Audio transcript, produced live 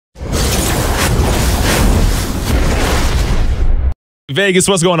Vegas,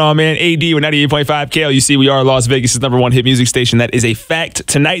 what's going on, man? AD with 98.5 KLUC. We are Las Vegas' #1 hit music station. That is a fact.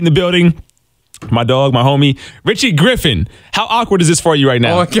 Tonight in the building, my dog, my homie, Richie Griffin. How awkward is this for you right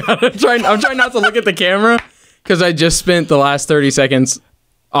now? Oh my God, I'm trying not to look at the camera because I just spent the last 30 seconds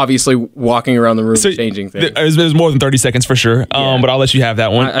obviously walking around the room changing things. There's more than 30 seconds for sure, but I'll let you have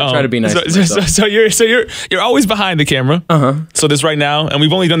that one. I try to be nice to myself. So you're always behind the camera. So this right now, and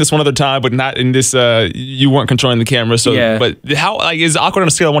we've only done this one other time, but not in this. You weren't controlling the camera, so yeah. But how is it awkward on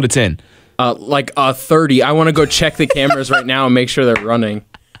a scale of 1 to 10? Like 30. I want to go check the cameras right now and make sure they're running.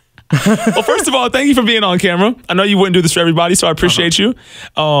 Well, first of all, thank you for being on camera. I know you wouldn't do this for everybody, so I appreciate you.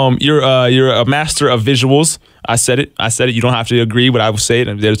 You're a master of visuals. I said it. You don't have to agree, but I will say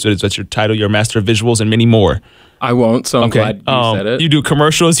it. That's your title. You're a master of visuals and many more. I won't, so I'm glad you said it. You do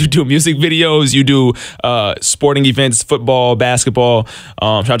commercials, you do music videos, you do sporting events, football, basketball,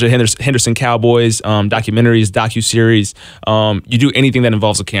 shout out to Henderson Cowboys, documentaries, docuseries. You do anything that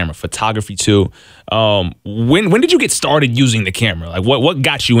involves a camera, photography too. When did you get started using the camera? Like what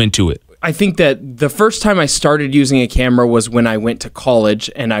got you into it? I think that the first time I started using a camera was when I went to college,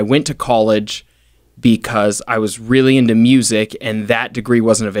 and I went to college because I was really into music and that degree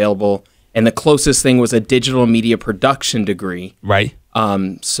wasn't available. And the closest thing was a digital media production degree. Right.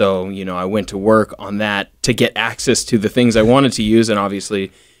 So, I went to work on that to get access to the things I wanted to use, and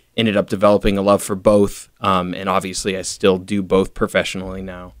obviously ended up developing a love for both. And obviously I still do both professionally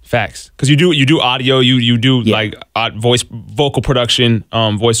now. Facts. Because you do audio, you do like vocal production,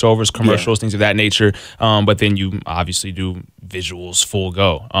 voiceovers, commercials, things of that nature. But then you obviously do visuals full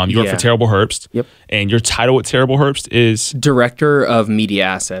go. You work for Terrible Herbst. Yep. And your title at Terrible Herbst is? Director of Media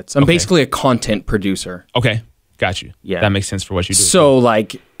Assets. I'm basically a content producer. Okay. Got you. Yeah. That makes sense for what you do. So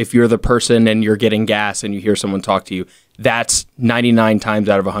like if you're the person and you're getting gas and you hear someone talk to you, that's 99 times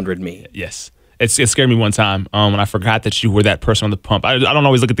out of 100 me. Yes. It scared me one time when I forgot that you were that person on the pump. I don't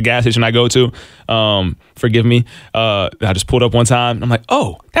always look at the gas station I go to. Forgive me. I just pulled up one time. And I'm like,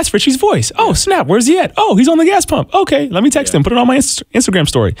 oh, that's Richie's voice. Oh, snap. Where's he at? Oh, he's on the gas pump. Okay, let me text him. Put it on my Instagram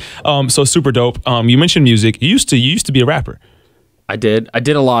story. So super dope. You mentioned music. You used to be a rapper. I did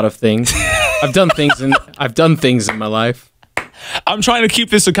a lot of things. I've done things in my life. I'm trying to keep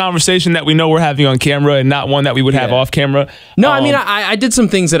this a conversation that we know we're having on camera and not one that we would have off camera. No, I mean I did some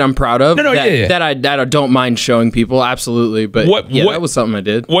things that I'm proud of. That I don't mind showing people. Absolutely, but that was something I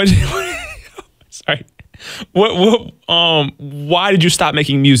did. Sorry. Why did you stop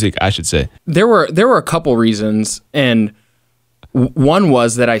making music? I should say there were a couple reasons, and one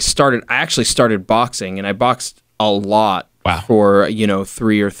was that I actually started boxing, and I boxed a lot. Wow. For 3 or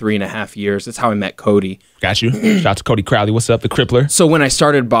 3.5 years. That's how I met Cody. Got you. Shout out to Cody Crowley. What's up, the Crippler? So when I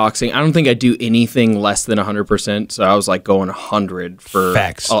started boxing, I don't think I do anything less than 100%. So I was like going 100 for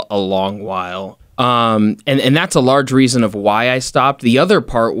a long while. And that's a large reason of why I stopped. The other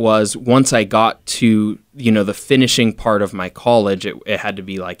part was once I got to the finishing part of my college, it had to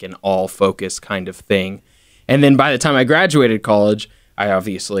be like an all focus kind of thing. And then by the time I graduated college, I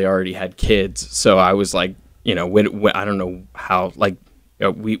obviously already had kids. So I was like, I don't know how, like,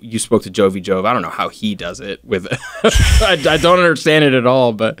 you spoke to Jovi Jove. I don't know how he does it with I don't understand it at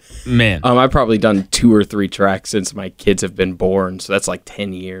all, but man, I've probably done 2 or 3 tracks since my kids have been born, so that's like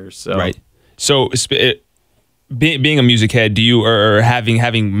 10 years. So right. So being a music head, do you, or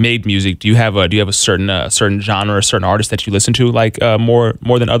having made music, do you have a certain genre, a certain artist that you listen to like more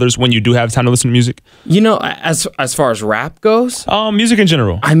than others when you do have time to listen to music? As far as rap goes, music in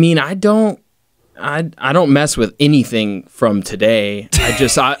general. I mean, I don't mess with anything from today. I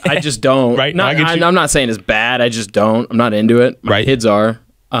just don't. Right. I'm not saying it's bad. I just don't. I'm not into it. My kids are.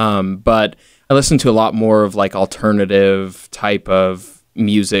 But I listen to a lot more of like alternative type of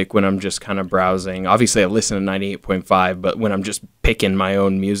music when I'm just kind of browsing. Obviously I listen to 98.5, but when I'm just picking my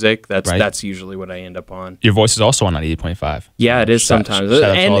own music, that's usually what I end up on. Your voice is also on 98.5. Yeah, it is sometimes.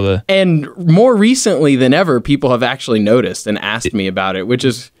 And more recently than ever, people have actually noticed and asked me about it, which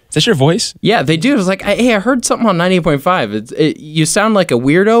is... Is that your voice? Yeah, they do. It's like, hey, I heard something on 98.5. You sound like a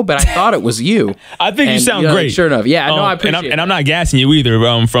weirdo, but I thought it was you. I think you sound great. Sure enough. Yeah, no, I appreciate it. And I'm not gassing you either.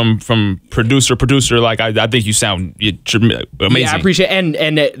 From producer, like I think you sound amazing. Yeah, I appreciate it.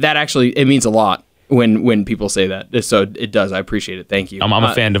 And that actually, it means a lot when people say that. So it does. I appreciate it. Thank you. I'm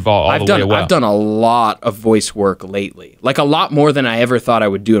a fan of all the way well. I've done a lot of voice work lately. Like a lot more than I ever thought I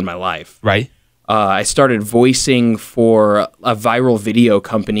would do in my life. Right. I started voicing for a viral video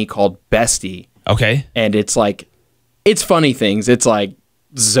company called Bestie. Okay. And it's funny things. It's like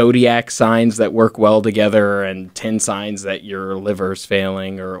zodiac signs that work well together and 10 signs that your liver's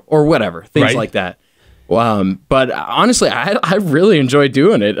failing or whatever. Things like that. But honestly, I really enjoy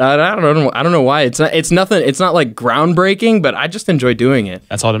doing it. I don't know why. It's nothing. It's not like groundbreaking, but I just enjoy doing it.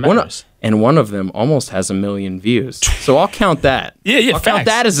 That's all that matters. And one of them almost has 1 million views. So I'll count that. Yeah. I'll count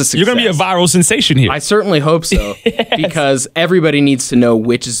that as a success. You're gonna be a viral sensation here. I certainly hope so. Yes. Because everybody needs to know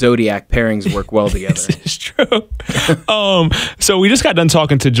which zodiac pairings work well together. It's true. So we just got done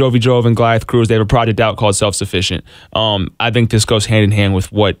talking to Jovi Jove and Goliath Cruz. They have a project out called Self-Sufficient. I think this goes hand in hand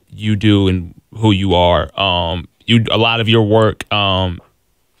with what you do and who you are. A lot of your work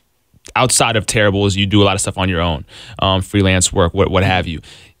outside of Terribles, you do a lot of stuff on your own, freelance work, what have you.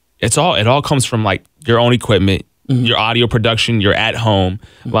 It all comes from like your own equipment, your audio production, you're at home.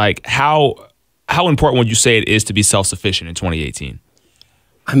 Like how important would you say it is to be self-sufficient in 2018?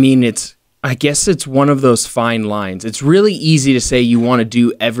 I mean, I guess it's one of those fine lines. It's really easy to say you want to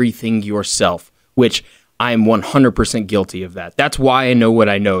do everything yourself, which I am 100% guilty of that. That's why I know what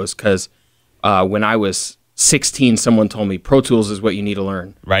I know, is because when I was 16, someone told me Pro Tools is what you need to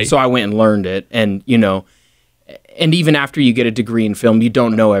learn. Right. So I went and learned it. And, and even after you get a degree in film, you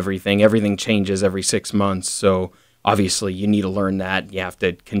don't know everything. Everything changes every 6 months. So obviously you need to learn that. You have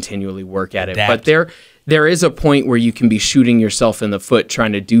to continually work at it. But there is a point where you can be shooting yourself in the foot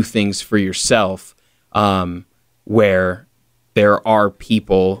trying to do things for yourself, where there are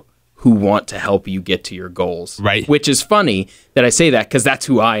people who want to help you get to your goals. Right. Which is funny that I say that, because that's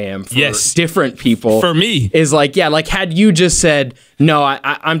who I am. For different people. For me. Is like, yeah, like had you just said, no,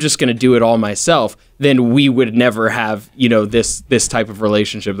 I'm just going to do it all myself, then we would never have, this type of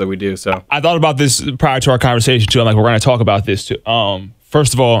relationship that we do. So I thought about this prior to our conversation too. I'm like, we're going to talk about this too.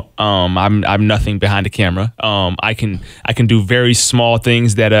 First of all, I'm nothing behind the camera. I can do very small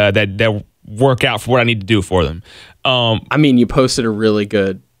things that work out for what I need to do for them. I mean, you posted a really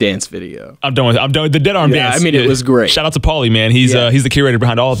good dance video. I'm done with the dead arm dance. I mean, it was great. Shout out to Paulie, man. He's the curator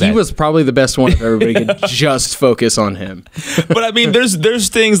behind all of that. He was probably the best one if everybody could just focus on him. But I mean, there's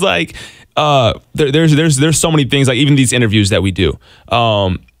things like there's so many things, like even these interviews that we do.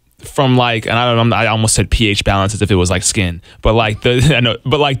 From like, and I almost said pH balance as if it was like skin, but like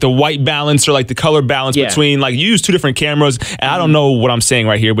the white balance or like the color balance between, like, you use 2 different cameras, and I don't know what I'm saying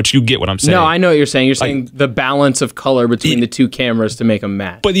right here, but you get what I'm saying. No, I know what you're saying. You're saying the balance of color between the 2 cameras to make them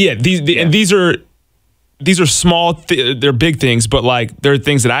match. But yeah, and these are small, they're big things, but like they're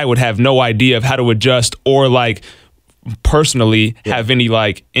things that I would have no idea of how to adjust, or like personally have any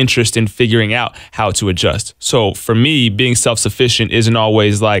like interest in figuring out how to adjust. So for me, being self-sufficient isn't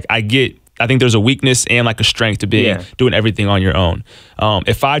always like, I think there's a weakness and like a strength to being doing everything on your own.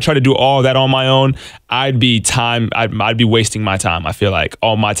 If I try to do all that on my own, I'd be wasting my time. I feel like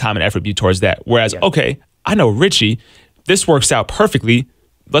all my time and effort be towards that. Whereas, okay, I know Richie, this works out perfectly.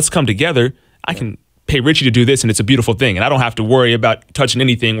 Let's come together. I can pay Richie to do this, and it's a beautiful thing, and I don't have to worry about touching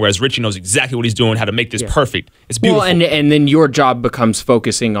anything, whereas Richie knows exactly what he's doing, how to make this perfect. It's beautiful. Well, and then your job becomes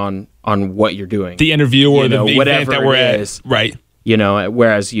focusing on what you're doing. The interview or the event that we're at. Right.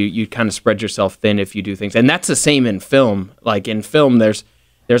 Whereas you kind of spread yourself thin if you do things. And that's the same in film. Like in film, there's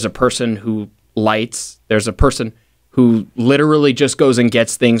a person who lights, there's a person who literally just goes and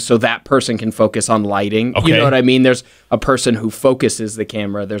gets things so that person can focus on lighting. Okay. You know what I mean? There's a person who focuses the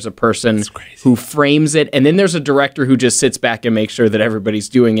camera. There's a person who frames it. And then there's a director who just sits back and makes sure that everybody's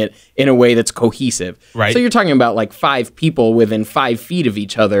doing it in a way that's cohesive. Right. So you're talking about like 5 people within 5 feet of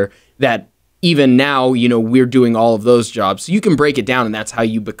each other that even now, we're doing all of those jobs. So you can break it down, and that's how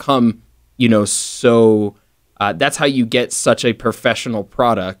you become, that's how you get such a professional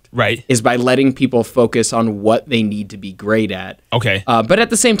product. Right. Is by letting people focus on what they need to be great at. Okay. But at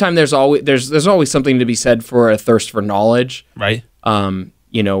the same time, there's always something to be said for a thirst for knowledge. Right.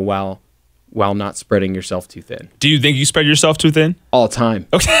 While not spreading yourself too thin. Do you think you spread yourself too thin? All the time.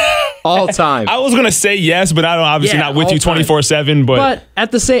 Okay. All the time. I was gonna say yes, but I don't. Obviously, not with you 24/7. But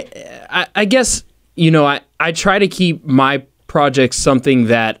at the same, I guess I try to keep my projects something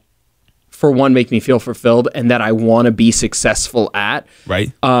that, for one, make me feel fulfilled, and that I want to be successful at.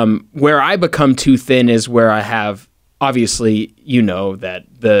 Right. Where I become too thin is where I have, obviously, that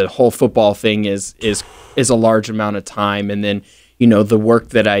the whole football thing is a large amount of time, and then the work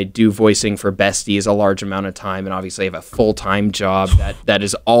that I do voicing for Bestie is a large amount of time, and obviously I have a full-time job that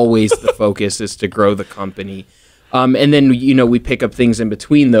is always the focus, is to grow the company. And then, we pick up things in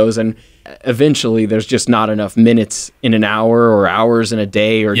between those, and eventually there's just not enough minutes in an hour or hours in a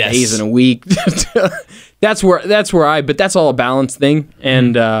day or days in a week. That's where but that's all a balance thing.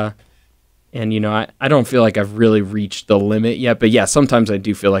 And, And, I don't feel like I've really reached the limit yet. But yeah, sometimes I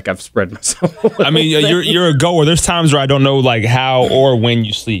do feel like I've spread myself. I mean, you're a goer. There's times where I don't know like how or when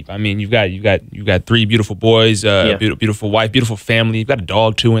you sleep. I mean, you've got 3 beautiful boys, beautiful wife, beautiful family. You've got a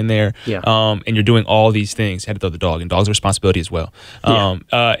dog too in there. Yeah. And you're doing all these things. Had to throw the dog, and dog's a responsibility as well. And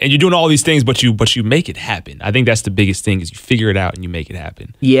you're doing all these things, but you make it happen. I think that's the biggest thing is you figure it out and you make it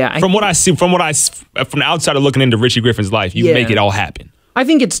happen. Yeah. From the outside of looking into Richie Griffin's life, you make it all happen. I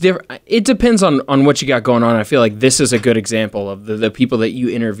think it's different. It depends on what you got going on. I feel like this is a good example of the people that you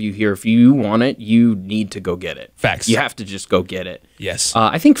interview here. If you want it, you need to go get it. Facts. You have to just go get it. Yes.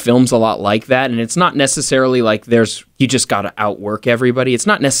 I think film's a lot like that, and it's not necessarily like you just got to outwork everybody. It's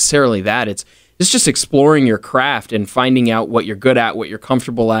not necessarily that. It's just exploring your craft and finding out what you're good at, what you're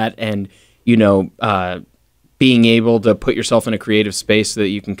comfortable at, and being able to put yourself in a creative space so that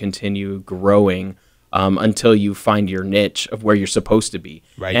you can continue growing. Until you find your niche of where you're supposed to be.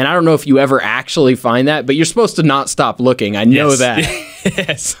 Right. And I don't know if you ever actually find that, but you're supposed to not stop looking. I know that.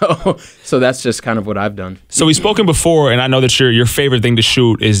 Yes. So that's just kind of what I've done. So we've spoken before, and I know that your favorite thing to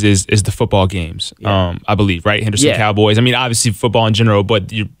shoot is the football games. Yeah. I believe, right? Henderson Cowboys. I mean, obviously football in general,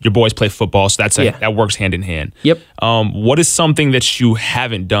 but your boys play football, so that works hand in hand. Yep. What is something that you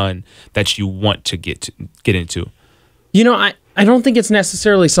haven't done that you want to get into? I don't think it's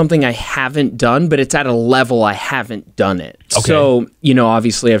necessarily something I haven't done, but it's at a level I haven't done it. Okay. So,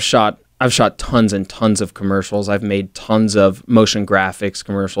 obviously I've shot tons and tons of commercials. I've made tons of motion graphics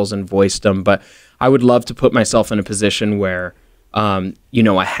commercials and voiced them, but I would love to put myself in a position where, I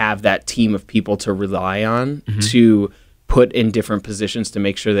have that team of people to rely on to put in different positions to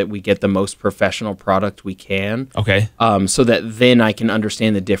make sure that we get the most professional product we can. Okay. So that then I can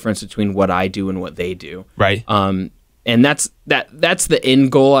understand the difference between what I do and what they do. Right. And that's the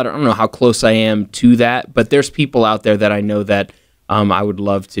end goal. I don't know how close I am to that, but there's people out there that I know that I would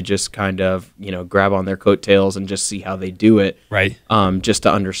love to just kind of, grab on their coattails and just see how they do it. Right. Just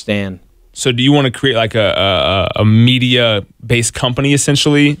to understand. So do you want to create like a media-based company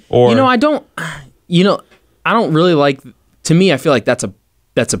essentially? Or I don't really like, to me, I feel like that's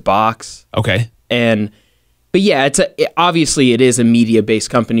a box. Okay. But yeah, obviously it is a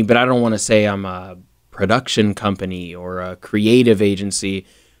media-based company, but I don't want to say I'm a production company or a creative agency,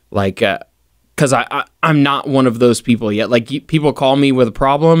 like because I'm not one of those people yet. Like people call me with a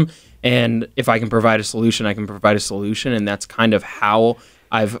problem, and if I can provide a solution, I can provide a solution, and that's kind of how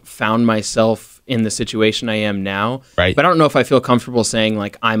I've found myself in the situation I am now. Right. But I don't know if I feel comfortable saying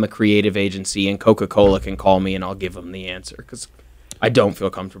like I'm a creative agency and Coca-Cola can call me and I'll give them the answer, because I don't feel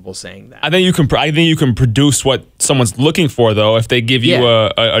comfortable saying that. I think you can produce what someone's looking for, though. If they give you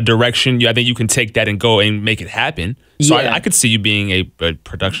a direction, I think you can take that and go and make it happen. So I could see you being a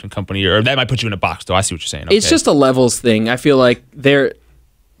production company, or that might put you in a box, though. I see what you're saying. Okay. It's just a levels thing. I feel like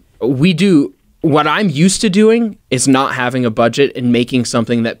what I'm used to doing is not having a budget and making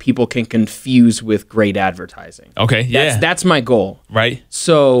something that people can confuse with great advertising. Okay, yeah. That's my goal. Right.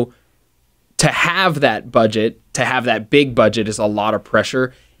 So to have that budget, to have that big budget is a lot of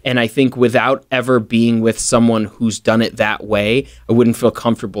pressure. And I think without ever being with someone who's done it that way, I wouldn't feel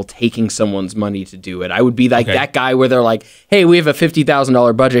comfortable taking someone's money to do it. I would be like that guy where they're like, hey, we have a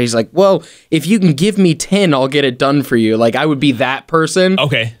 $50,000 budget. He's like, well, if you can give me 10, I'll get it done for you. Like I would be that person.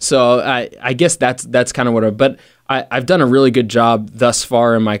 Okay. So I guess that's kind of what but I've done a really good job thus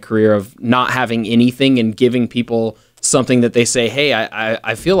far in my career of not having anything and giving people something that they say, hey,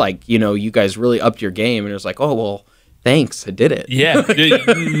 I feel like, you guys really upped your game. And it was like, oh, well, thanks, I did it. Yeah.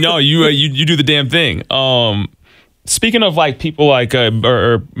 No, you do the damn thing. Speaking of like people like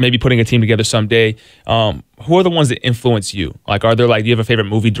or maybe putting a team together someday, who are the ones that influence you? Like, are there like, do you have a favorite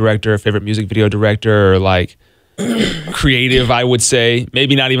movie director, a favorite music video director, or like creative, I would say?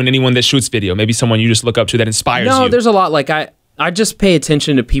 Maybe not even anyone that shoots video. Maybe someone you just look up to that inspires you. No, there's a lot. Like I just pay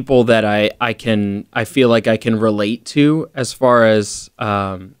attention to people that I feel like I can relate to as far as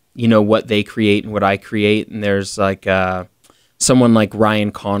what they create and what I create. And there's like someone like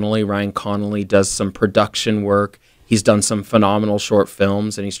Ryan Connolly. Ryan Connolly does some production work. He's done some phenomenal short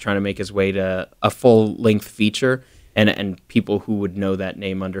films, and he's trying to make his way to a full-length feature. And people who would know that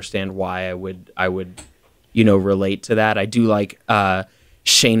name understand why I would relate to that. I do like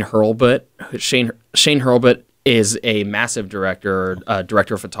Shane Hurlbut. Shane Hurlbut is a massive director,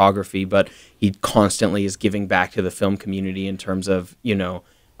 director of photography, but he constantly is giving back to the film community in terms of,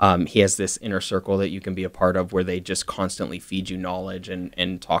 he has this inner circle that you can be a part of where they just constantly feed you knowledge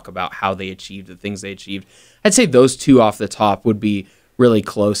and talk about how they achieved the things they achieved. I'd say those two off the top would be really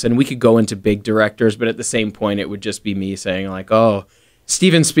close, and we could go into big directors, but at the same point, it would just be me saying like, oh,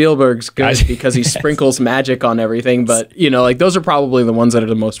 Steven Spielberg's good because he sprinkles magic on everything, but you know, like those are probably the ones that are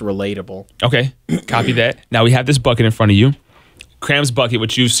the most relatable. Okay, copy that. Now we have this bucket in front of you. Cram's bucket,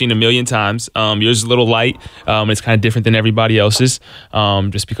 which you've seen a million times. Yours is a little light. It's kind of different than everybody else's,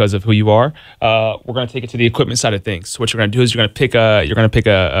 just because of who you are. We're gonna take it to the equipment side of things. So what you're gonna do is you're gonna pick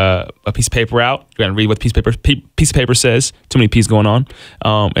a piece of paper out. You're gonna read what the piece of paper says. Too many P's going on,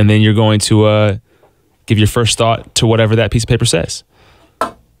 and then you're going to give your first thought to whatever that piece of paper says.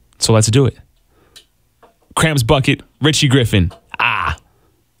 So let's do it. Cram's bucket. Richie Griffin.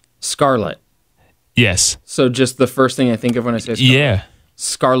 Scarlet. Yes. So just the first thing I think of when I say Scarlet. Yeah.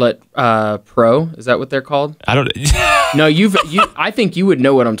 Scarlet Pro, is that what they're called? I don't. No, I think you would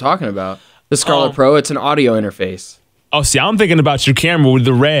know what I'm talking about. The Scarlet Pro, it's an audio interface. Oh, see, I'm thinking about your camera with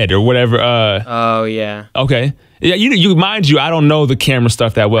the red or whatever. Oh yeah. Okay. Yeah, you mind you, I don't know the camera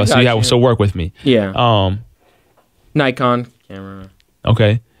stuff that well, so work with me. Yeah. Nikon camera.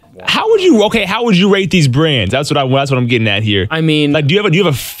 Okay. Wow. How would you rate these brands? That's what I'm getting at here. I mean, like, do you have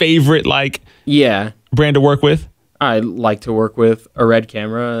a favorite brand to work with? I like to work with a Red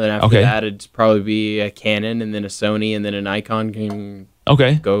camera, and after that, it'd probably be a Canon, and then a Sony, and then a Nikon can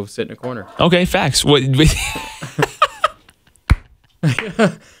go sit in a corner. Okay, facts. What? Hey,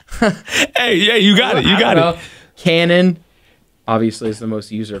 yeah, you got it. You got it. Canon, obviously, is the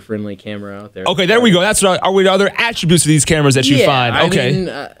most user-friendly camera out there. Okay, there we go. That's what are the other attributes of these cameras that you find? Okay. I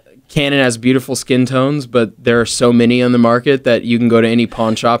mean, Canon has beautiful skin tones, but there are so many on the market that you can go to any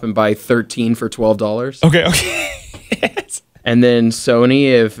pawn shop and buy 13 for $12. Okay. Yes. And then Sony,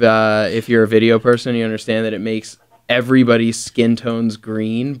 if you're a video person, you understand that it makes everybody's skin tones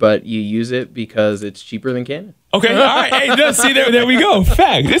green, but you use it because it's cheaper than Canon. Okay, all right. Hey, see, there we go.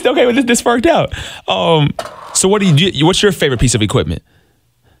 Fact. This worked out. So what do you do? What's your favorite piece of equipment?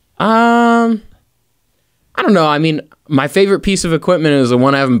 I don't know. I mean, my favorite piece of equipment is the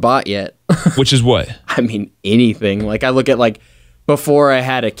one I haven't bought yet. Which is what? I mean, anything. Like, I look at, before I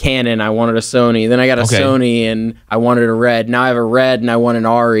had a Canon, I wanted a Sony. Then I got a Sony, and I wanted a Red. Now I have a Red, and I want an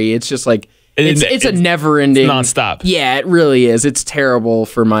RE. It's just like, it's a never-ending... It's nonstop. Yeah, it really is. It's terrible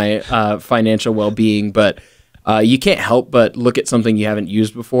for my financial well-being, but you can't help but look at something you haven't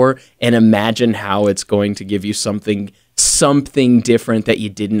used before and imagine how it's going to give you something different that you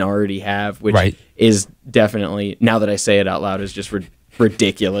didn't already have, which is definitely, now that I say it out loud, is just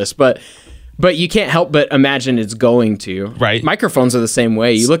ridiculous. But you can't help but imagine it's going to. Right. Microphones are the same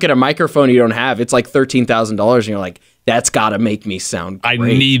way. You look at a microphone you don't have, it's like $13,000, and you're like, that's got to make me sound great. I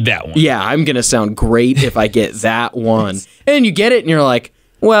need that one. Yeah, I'm going to sound great if I get that one. And you get it, and you're like,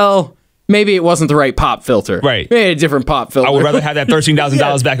 well... maybe it wasn't the right pop filter. Right. Maybe a different pop filter. I would rather have that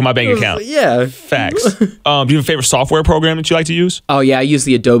 $13,000 back in my bank account. Yeah. Facts. Do you have a favorite software program that you like to use? Oh, yeah. I use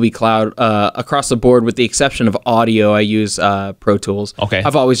the Adobe Cloud across the board. With the exception of audio, I use Pro Tools. Okay.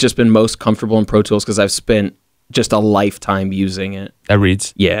 I've always just been most comfortable in Pro Tools because I've spent just a lifetime using it. That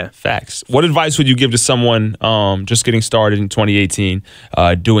reads. Yeah. Facts. What advice would you give to someone just getting started in 2018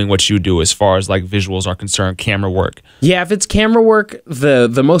 doing what you do as far as like visuals are concerned, camera work? Yeah, if it's camera work,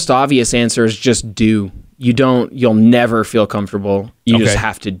 the most obvious answer is just do. You'll never feel comfortable. You just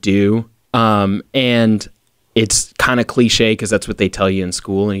have to do. And it's kind of cliche because that's what they tell you in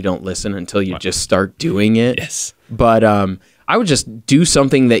school, and you don't listen until you just start doing it. Yes. But I would just do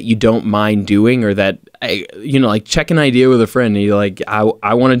something that you don't mind doing, or that, like check an idea with a friend and you're like,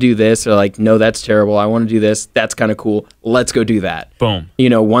 I want to do this, or like, no, that's terrible. I want to do this. That's kind of cool. Let's go do that. Boom.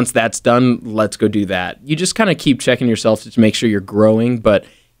 Once that's done, let's go do that. You just kind of keep checking yourself to make sure you're growing, but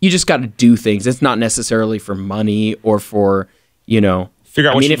you just got to do things. It's not necessarily for money or for, figure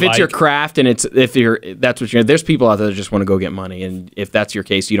out what you if it's your craft and there's people out there that just want to go get money, and if that's your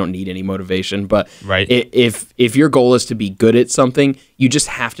case, you don't need any motivation. But if your goal is to be good at something, you just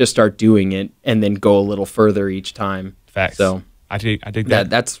have to start doing it and then go a little further each time. Facts. So I dig that.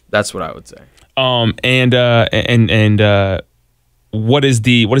 That's what I would say. What is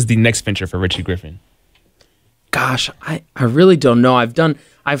the next venture for Richie Griffin? Gosh, I really don't know.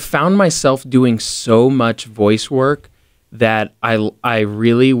 I've found myself doing so much voice work that I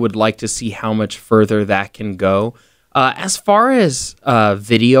really would like to see how much further that can go. As far as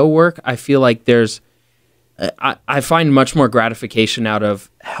video work, I feel like I find much more gratification out of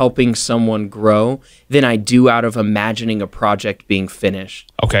helping someone grow than I do out of imagining a project being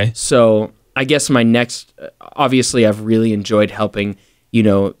finished. Okay. So I guess my next, obviously I've really enjoyed helping,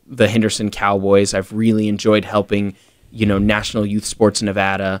 the Henderson Cowboys. I've really enjoyed helping, National Youth Sports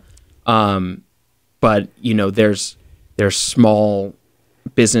Nevada. But, there's small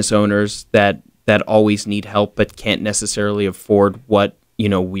business owners that always need help but can't necessarily afford what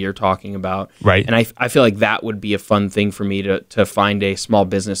we're talking about. Right. And I feel like that would be a fun thing for me to find a small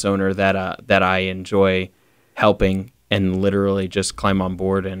business owner that I enjoy helping and literally just climb on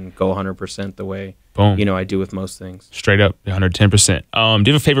board and go 100% the way I do with most things. Straight up, 110%. Do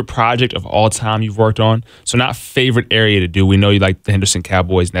you have a favorite project of all time you've worked on? So not favorite area to do. We know you like the Henderson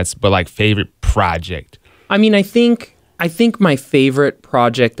Cowboys, but like favorite project. I mean, I think my favorite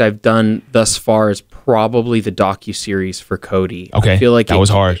project I've done thus far is probably the docuseries for Cody. Okay, I feel like that was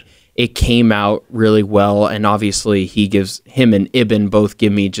hard. It came out really well, and obviously him and Ibn both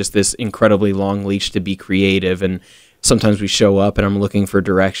give me just this incredibly long leash to be creative. And sometimes we show up and I'm looking for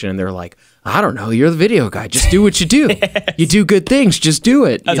direction, and they're like, I don't know, you're the video guy. Just do what you do. Yes. You do good things. Just do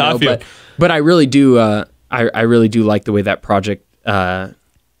it. That's how I feel. But I really do. I really do like the way that project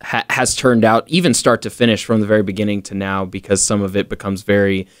has turned out, even start to finish from the very beginning to now, because some of it becomes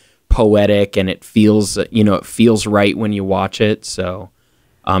very poetic and it feels right when you watch it. So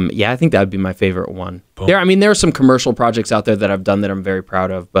I think that would be my favorite one. Boom. There are some commercial projects out there that I've done that I'm very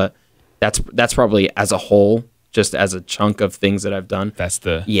proud of, but that's probably as a whole, just as a chunk of things that I've done.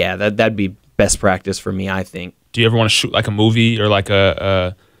 That'd be best practice for me, I think. Do you ever want to shoot like a movie or like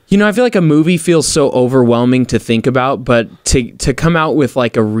a I feel like a movie feels so overwhelming to think about, but to come out with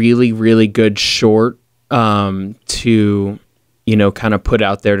like a really, really good short to kind of put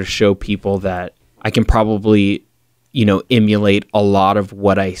out there to show people that I can probably, emulate a lot of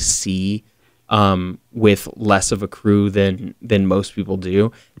what I see with less of a crew than most people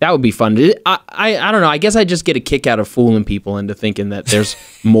do. That would be fun. I don't know. I guess I just get a kick out of fooling people into thinking that there's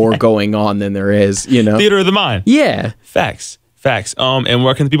more going on than there is, Theater of the mind. Yeah. Facts. And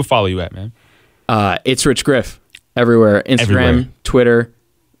where can the people follow you at, man? It's Rich Griff everywhere. Instagram, everywhere. Twitter,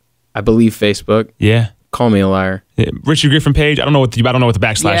 I believe Facebook. Yeah. Call me a liar. Yeah. Richie Griffin page. I don't know what the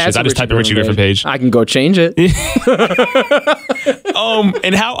backslash is. I just type in Richie Griffin page. I can go change it.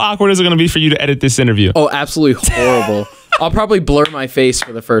 And how awkward is it going to be for you to edit this interview? Oh, absolutely horrible. I'll probably blur my face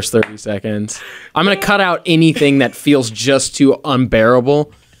for the first 30 seconds. I'm going to cut out anything that feels just too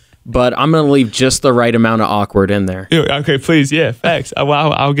unbearable, but I'm going to leave just the right amount of awkward in there. Yeah, okay, please. Yeah, facts.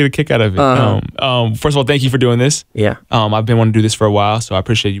 I'll get a kick out of it. First of all, thank you for doing this. Yeah. I've been wanting to do this for a while, so I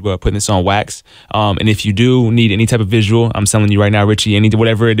appreciate you putting this on wax. And if you do need any type of visual, I'm telling you right now, Richie,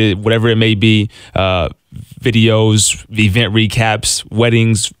 whatever it may be, videos, event recaps,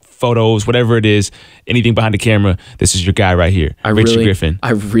 weddings, photos, whatever it is, anything behind the camera, this is your guy right here, Richie Griffin.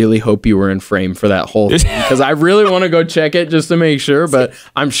 I really hope you were in frame for that whole thing, because I really want to go check it just to make sure, but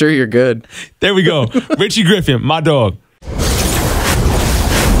I'm sure you're good. There we go. Richie Griffin, my dog.